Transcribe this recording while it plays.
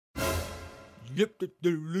The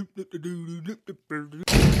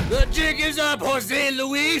jig is up, Jose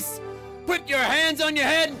Luis! Put your hands on your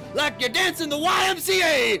head like you're dancing the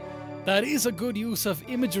YMCA! That is a good use of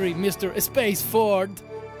imagery, Mr. Space Ford.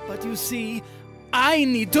 But you see, I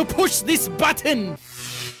need to push this button!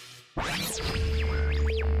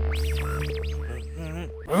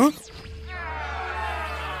 Huh?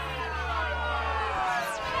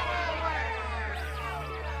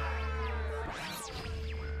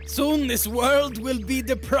 Soon this world will be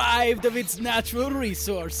deprived of its natural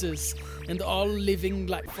resources and all living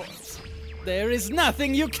life forms. There is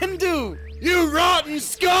nothing you can do! You rotten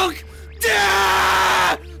skunk!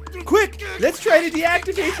 Ah! Quick, let's try to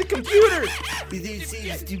deactivate the computer. There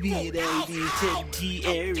seems to be an ID10T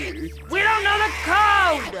error. We don't know the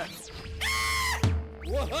code!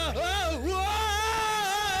 Whoa!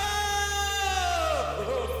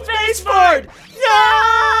 Space Ford!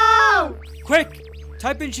 No! Quick!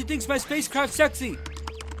 Type in she thinks my spacecraft's sexy.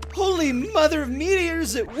 Holy mother of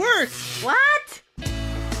meteors, it worked! What?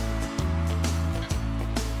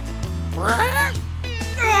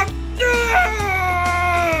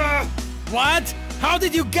 What? How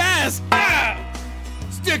did you gasp?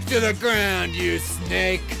 Stick to the ground, you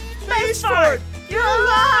snake! Space Ford! You're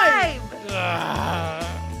alive!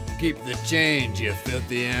 Keep the change, you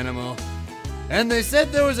filthy animal. And they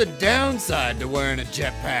said there was a downside to wearing a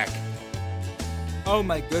jetpack. Oh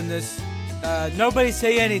my goodness. Nobody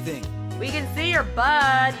say anything. We can see your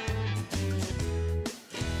bud.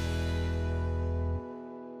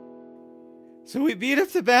 So we beat up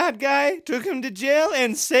the bad guy, took him to jail,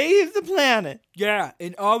 and saved the planet. Yeah,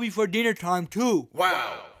 and all before dinner time too.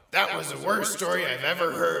 Wow, that was the worst story I've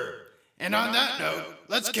ever heard. And on that note,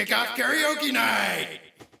 let's kick off karaoke night!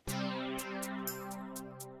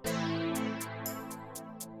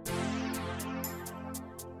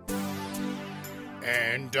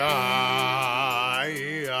 And I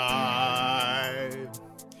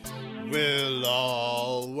will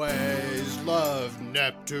always love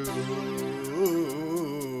Neptune.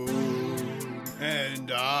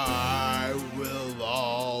 And I will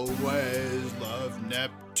always love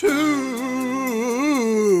Neptune.